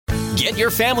Get your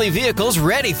family vehicles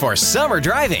ready for summer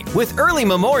driving with early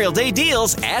Memorial Day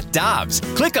deals at Dobbs.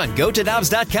 Click on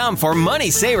GoToDobbs.com for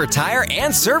money saver tire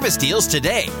and service deals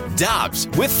today. Dobbs,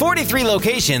 with 43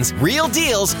 locations, real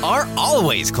deals are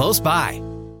always close by.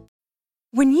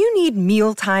 When you need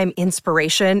mealtime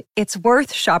inspiration, it's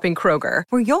worth shopping Kroger,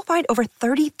 where you'll find over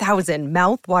 30,000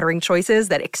 mouth-watering choices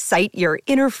that excite your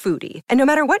inner foodie. And no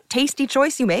matter what tasty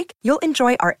choice you make, you'll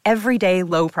enjoy our everyday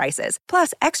low prices,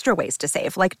 plus extra ways to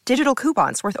save, like digital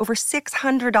coupons worth over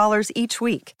 $600 each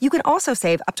week. You can also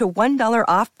save up to $1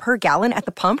 off per gallon at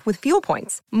the pump with fuel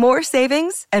points. More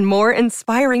savings and more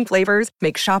inspiring flavors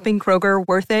make shopping Kroger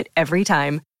worth it every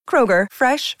time. Kroger,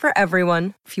 fresh for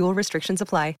everyone. Fuel restrictions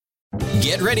apply.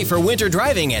 Get ready for winter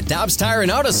driving at Dobbs Tire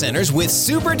and Auto Centers with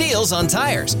super deals on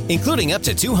tires, including up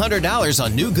to $200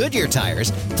 on new Goodyear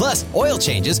tires, plus oil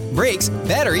changes, brakes,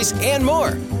 batteries, and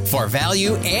more. For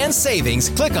value and savings,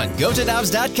 click on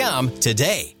GoToDobbs.com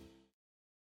today.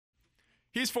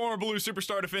 He's former Blue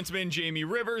superstar defenseman Jamie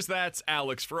Rivers. That's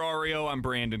Alex Ferrario. I'm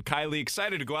Brandon Kiley.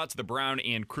 Excited to go out to the Brown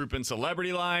and Crouppen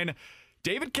Celebrity Line.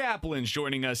 David Kaplan's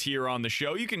joining us here on the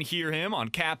show. You can hear him on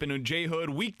Kappen and J Hood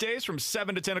weekdays from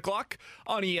 7 to 10 o'clock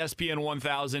on ESPN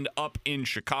 1000 up in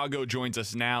Chicago. Joins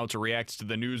us now to react to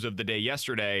the news of the day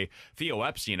yesterday. Theo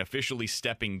Epstein officially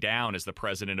stepping down as the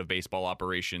president of baseball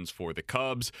operations for the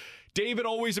Cubs. David,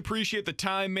 always appreciate the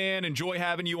time, man. Enjoy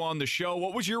having you on the show.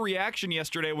 What was your reaction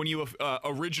yesterday when you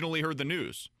originally heard the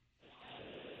news?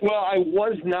 Well, I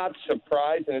was not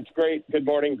surprised, and it's great. Good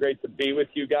morning. Great to be with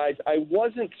you guys. I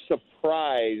wasn't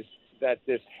surprised that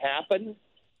this happened.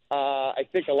 I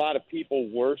think a lot of people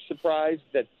were surprised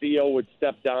that Theo would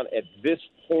step down at this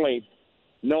point,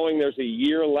 knowing there's a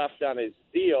year left on his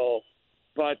deal.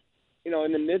 But, you know,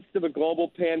 in the midst of a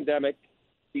global pandemic,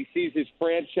 he sees his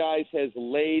franchise has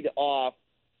laid off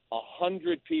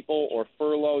 100 people or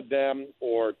furloughed them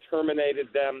or terminated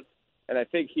them. And I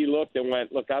think he looked and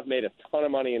went, look, I've made a ton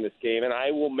of money in this game, and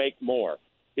I will make more.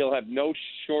 He'll have no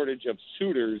shortage of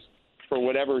suitors for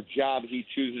whatever job he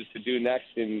chooses to do next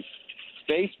in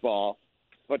baseball.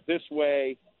 But this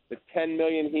way, the $10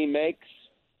 million he makes,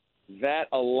 that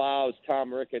allows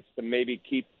Tom Ricketts to maybe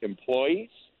keep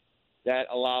employees. That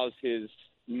allows his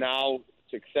now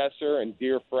successor and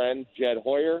dear friend, Jed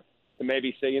Hoyer, to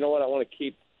maybe say, you know what, I want to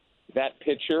keep that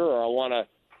pitcher, or I want to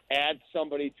add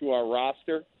somebody to our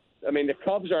roster. I mean, the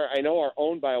Cubs are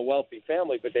owned by a wealthy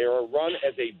family, but they are run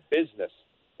as a business.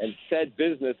 And said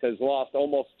business has lost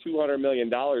almost $200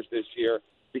 million this year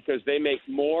because they make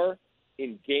more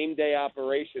in game day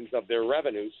operations of their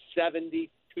revenue. 72%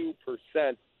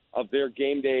 of their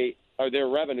game day or their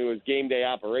revenue is game day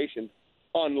operations,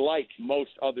 unlike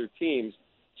most other teams.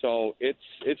 So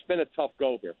it's been a tough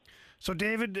go here. So,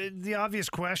 David, the obvious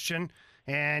question,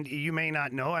 and you may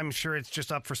not know, I'm sure it's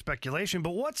just up for speculation,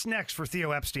 but what's next for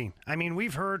Theo Epstein? I mean,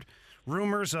 we've heard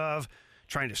rumors of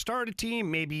trying to start a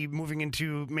team, maybe moving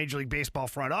into Major League Baseball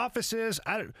front offices.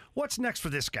 What's next for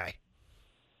this guy?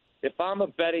 If I'm a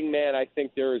betting man, I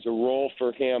think there is a role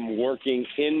for him working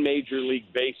in Major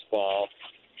League Baseball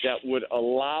that would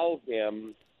allow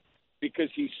him, because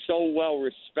he's so well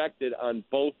respected on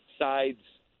both sides,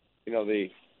 you know, the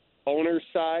owner's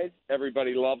side,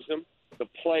 everybody loves him. The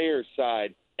player's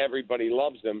side, everybody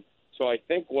loves him. So I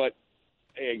think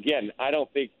again, I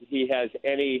don't think he has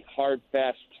any hard,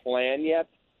 fast plan yet,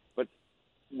 but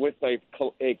with a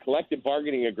collective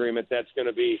bargaining agreement, that's going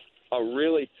to be a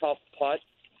really tough putt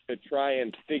to try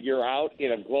and figure out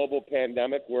in a global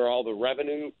pandemic where all the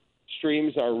revenue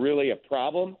streams are really a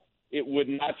problem. It would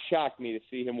not shock me to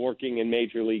see him working in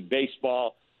Major League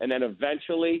Baseball. And then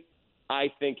eventually,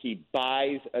 I think he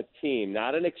buys a team,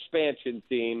 not an expansion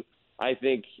team. I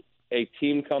think a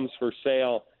team comes for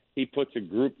sale, he puts a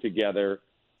group together,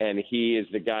 and he is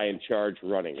the guy in charge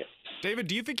running it. David,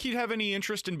 do you think he'd have any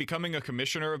interest in becoming a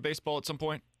commissioner of baseball at some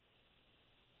point?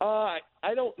 I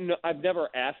don't know. I've never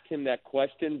asked him that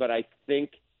question, but I think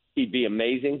he'd be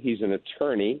amazing. He's an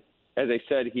attorney. As I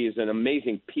said, he is an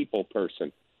amazing people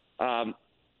person.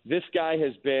 This guy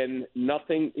has been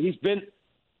nothing.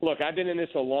 Look, I've been in this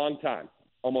a long time.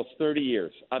 Almost 30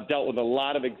 years. I've dealt with a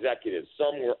lot of executives.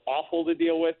 Some were awful to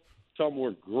deal with. Some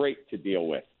were great to deal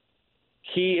with.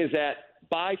 He is at,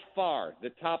 by far, the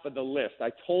top of the list.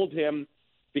 I told him,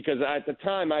 because at the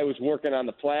time I was working on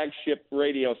the flagship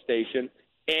radio station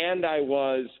and I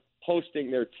was hosting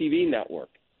their TV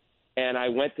network. And I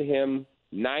went to him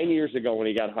 9 years ago when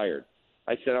he got hired.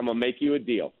 I said, I'm going to make you a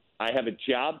deal. I have a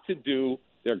job to do.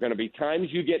 There are going to be times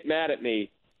you get mad at me,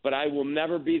 but I will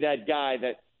never be that guy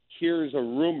that here's a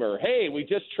rumor, hey, we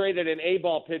just traded an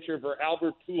A-ball pitcher for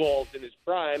Albert Pujols in his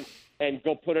prime, and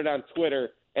go put it on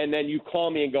Twitter, and then you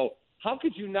call me and go, how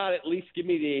could you not at least give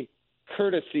me the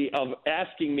courtesy of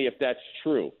asking me if that's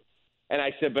true? And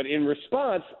I said, but in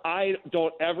response, I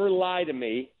don't ever lie to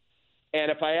me. And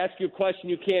if I ask you a question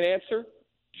you can't answer,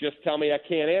 just tell me I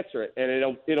can't answer it.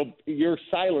 And your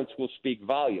silence will speak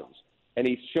volumes. And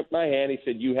he shook my hand. He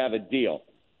said, you have a deal.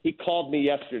 He called me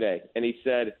yesterday and he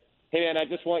said, hey man, I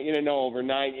just want you to know over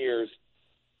 9 years,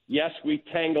 yes, we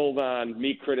tangled on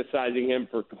me criticizing him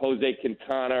for Jose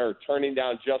Quintana or turning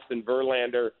down Justin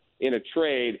Verlander in a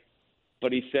trade.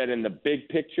 But he said, in the big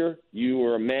picture, you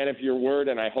were a man of your word,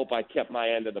 and I hope I kept my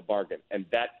end of the bargain. And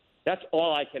that's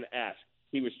all I can ask.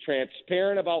 He was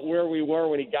transparent about where we were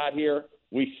when he got here.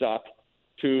 We suck.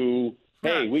 To,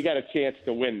 hey, we got a chance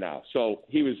to win now. So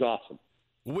he was awesome.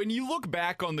 When you look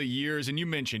back on the years, and you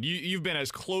mentioned you've been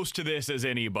as close to this as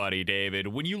anybody, David.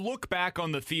 When you look back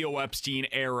on the Theo Epstein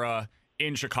era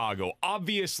in Chicago,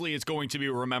 obviously it's going to be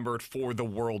remembered for the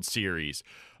World Series.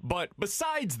 But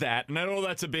besides that, and I know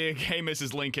that's a big, hey,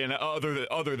 Mrs. Lincoln,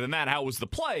 other than that, how was the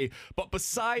play? But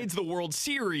besides the World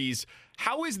Series,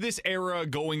 how is this era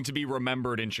going to be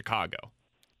remembered in Chicago?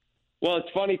 Well, it's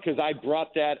funny because I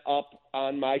brought that up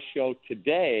on my show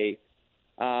today,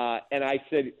 and I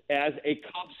said, as a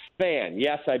Cubs fan,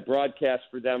 yes, I broadcast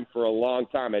for them for a long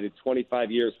time. I did 25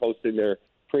 years hosting their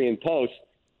pre and post.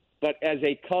 But as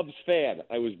a Cubs fan,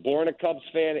 I was born a Cubs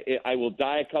fan. I will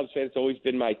die a Cubs fan. It's always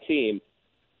been my team.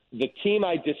 The team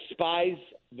I despise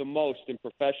the most in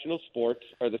professional sports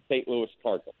are the St. Louis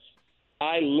Cardinals.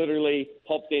 I literally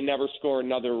hope they never score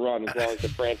another run as long as the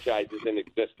franchise is in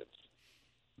existence.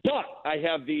 But I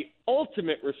have the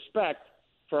ultimate respect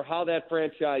for how that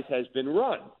franchise has been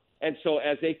run. And so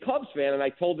as a Cubs fan, and I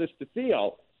told this to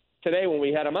Theo today when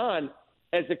we had him on,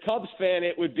 as a Cubs fan,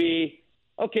 it would be,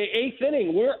 okay, eighth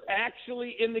inning, we're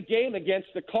actually in the game against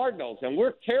the Cardinals, and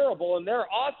we're terrible, and they're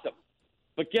awesome.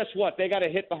 But guess what? They got a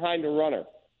hit behind the runner.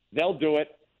 They'll do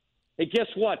it. Hey, guess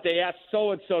what? They asked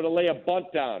so-and-so to lay a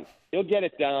bunt down. He'll get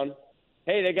it down.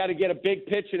 Hey, they got to get a big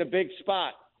pitch in a big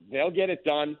spot. They'll get it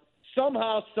done.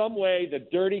 Somehow, some way, the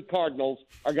dirty Cardinals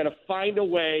are going to find a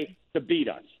way to beat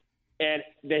us. And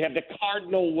they have the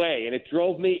Cardinal way, and it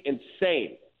drove me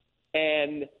insane.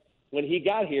 And when he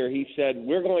got here, he said,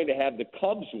 we're going to have the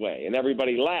Cubs way, and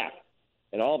everybody laughed.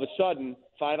 And all of a sudden,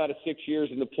 5 out of 6 years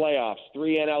in the playoffs,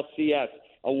 3 NLCS,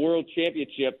 a World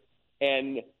Championship,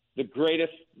 and the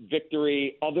greatest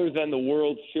victory other than the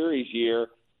World Series year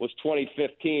was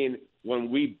 2015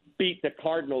 when we beat the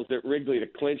Cardinals at Wrigley to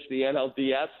clinch the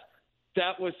NLDS.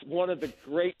 That was one of the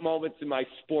great moments in my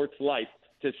sports life,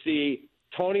 to see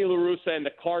Tony La Russa and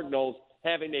the Cardinals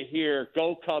having to hear,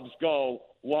 go Cubs, go,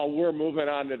 while we're moving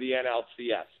on to the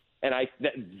NLCS. And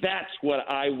that's what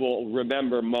I will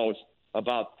remember most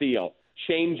about Theo,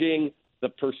 changing the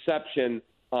perception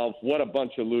of what a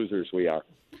bunch of losers we are.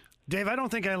 Dave, I don't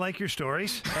think I like your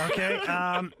stories. Okay,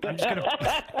 I'm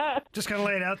just gonna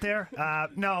lay it out there.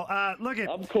 Look at.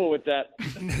 I'm cool with that.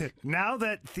 Now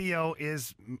that Theo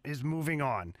is moving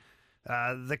on,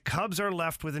 the Cubs are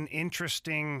left with an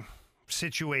interesting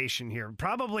situation here.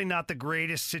 Probably not the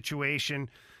greatest situation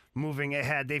moving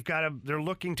ahead. They're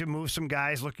looking to move some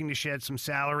guys, looking to shed some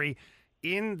salary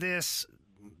in this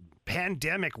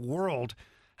pandemic world.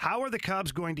 How are the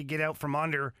Cubs going to get out from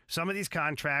under some of these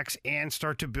contracts and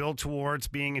start to build towards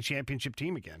being a championship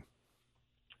team again?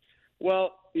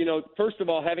 Well, first of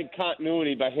all, having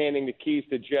continuity by handing the keys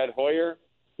to Jed Hoyer,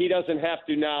 he doesn't have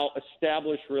to now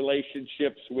establish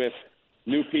relationships with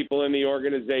new people in the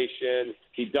organization.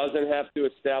 He doesn't have to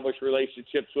establish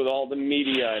relationships with all the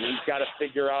media, and he's got to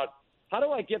figure out, how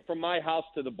do I get from my house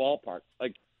to the ballpark?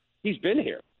 Like, he's been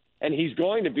here, and he's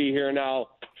going to be here now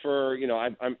for,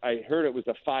 I heard it was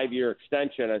a 5-year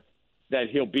extension, that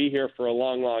he'll be here for a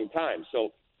long, long time.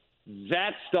 So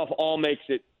that stuff all makes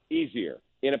it easier.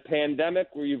 In a pandemic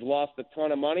where you've lost a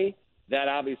ton of money, that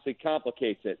obviously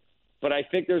complicates it. But I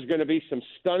think there's going to be some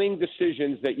stunning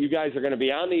decisions that you guys are going to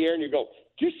be on the air and you go,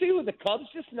 did you see who the Cubs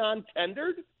just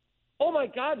non-tendered? Oh, my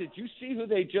God, did you see who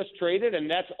they just traded and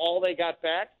that's all they got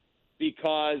back?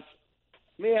 Because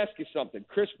let me ask you something.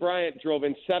 Chris Bryant drove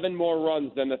in 7 more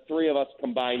runs than the 3 of us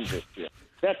combined this year.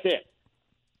 That's it.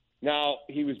 Now,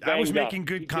 he was banged up. I was making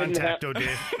good contact, though,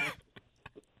 Dave.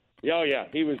 Oh, yeah.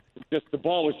 He was just, the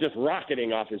ball was just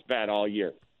rocketing off his bat all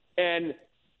year. And,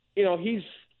 he's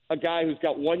a guy who's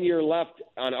got 1 year left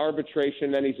on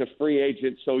arbitration, then he's a free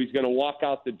agent, so he's going to walk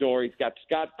out the door. He's got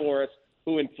Scott Boras,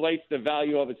 who inflates the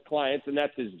value of his clients, and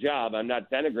that's his job. I'm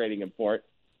not denigrating him for it.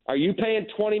 Are you paying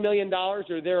 $20 million or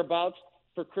thereabouts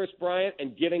for Chris Bryant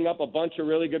and giving up a bunch of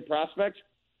really good prospects?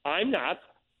 I'm not.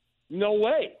 No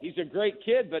way. He's a great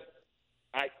kid, but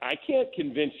I can't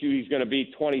convince you he's going to be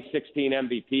 2016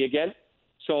 MVP again.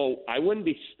 So I wouldn't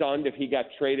be stunned if he got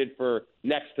traded for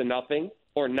next to nothing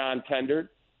or non-tendered.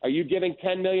 Are you giving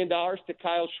 $10 million to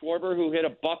Kyle Schwarber, who hit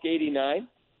 $189?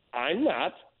 I'm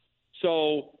not.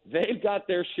 So they've got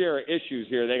their share of issues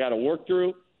here they got to work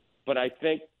through. But I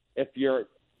think if you're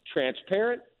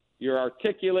transparent, you're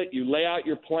articulate, you lay out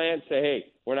your plan, say, hey,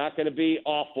 we're not going to be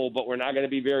awful, but we're not going to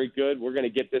be very good. We're going to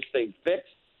get this thing fixed.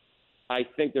 I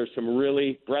think there's some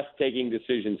really breathtaking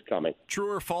decisions coming.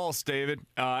 True or false, David?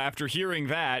 After hearing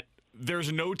that,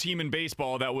 there's no team in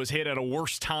baseball that was hit at a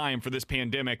worse time for this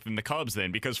pandemic than the Cubs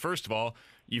then. Because first of all,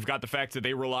 you've got the fact that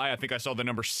they rely, I think I saw the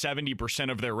number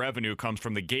 70% of their revenue comes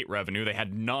from the gate revenue. They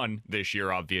had none this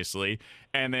year, obviously.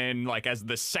 And then like as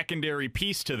the secondary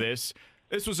piece to this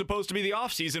was supposed to be the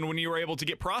offseason when you were able to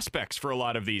get prospects for a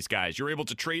lot of these guys. You were able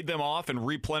to trade them off and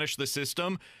replenish the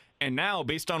system. And now,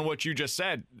 based on what you just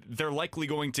said, they're likely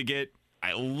going to get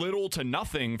little to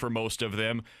nothing for most of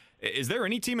them. Is there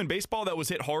any team in baseball that was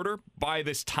hit harder by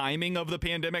this timing of the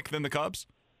pandemic than the Cubs?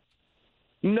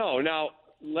 No. Now,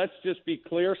 let's just be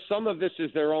clear. Some of this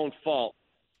is their own fault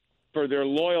for their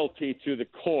loyalty to the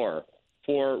core,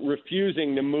 for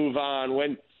refusing to move on.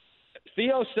 When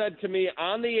Theo said to me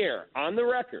on the air, on the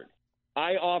record,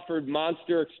 I offered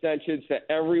monster extensions to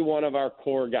every one of our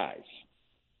core guys.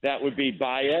 That would be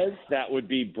Baez, that would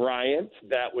be Bryant,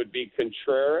 that would be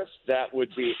Contreras, that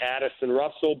would be Addison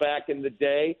Russell back in the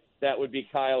day, that would be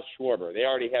Kyle Schwarber. They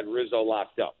already had Rizzo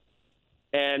locked up.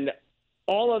 And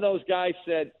all of those guys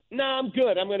said, no, I'm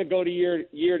good. I'm going to go to year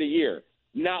to year.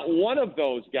 Not one of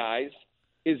those guys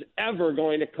is ever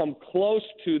going to come close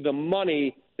to the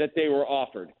money that they were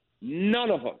offered.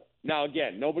 None of them. Now,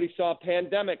 again, nobody saw a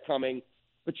pandemic coming,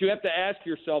 but you have to ask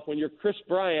yourself, when you're Chris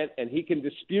Bryant, and he can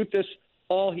dispute this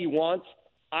all he wants,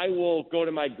 I will go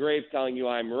to my grave telling you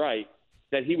I'm right,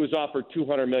 that he was offered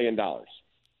 $200 million.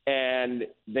 And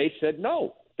they said,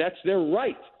 no, that's their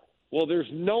right. Well, there's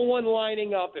no one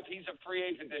lining up, if he's a free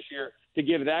agent this year, to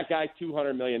give that guy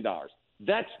 $200 million.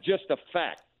 That's just a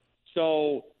fact.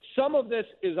 So some of this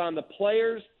is on the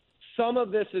players. Some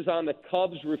of this is on the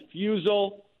Cubs'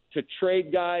 refusal to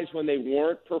trade guys when they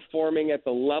weren't performing at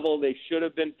the level they should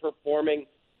have been performing.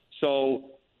 So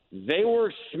they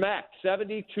were smacked.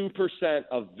 72%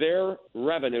 of their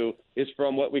revenue is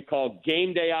from what we call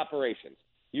game day operations.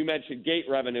 You mentioned gate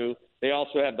revenue. They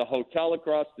also have the hotel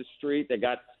across the street. They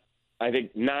got, I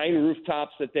think, 9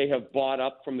 rooftops that they have bought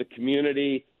up from the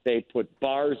community. They put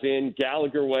bars in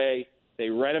Gallagher Way. They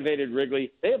renovated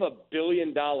Wrigley. They have $1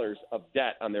 billion of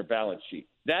debt on their balance sheet.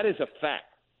 That is a fact.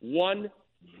 $1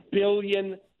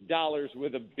 billion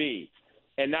with a B.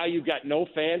 And now you've got no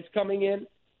fans coming in.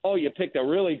 Oh, you picked a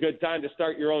really good time to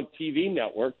start your own TV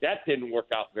network. That didn't work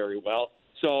out very well.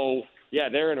 So, yeah,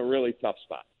 they're in a really tough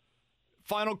spot.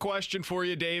 Final question for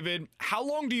you, David. How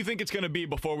long do you think it's going to be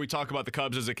before we talk about the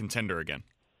Cubs as a contender again?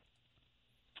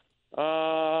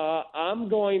 I'm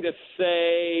going to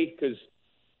say, because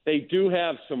they do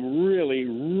have some really,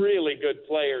 really good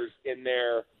players in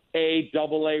their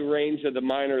AA range of the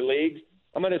minor leagues,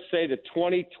 I'm going to say the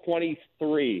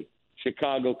 2023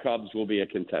 Chicago Cubs will be a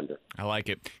contender. I like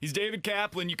it. He's David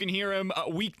Kaplan. You can hear him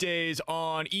weekdays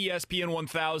on ESPN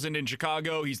 1000 in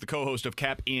Chicago. He's the co-host of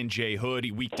Cap and J Hood,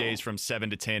 weekdays from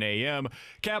 7 to 10 a.m.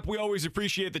 Cap, we always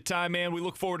appreciate the time, man. We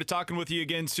look forward to talking with you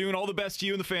again soon. All the best to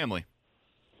you and the family.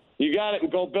 You got it,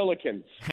 and go Billikens.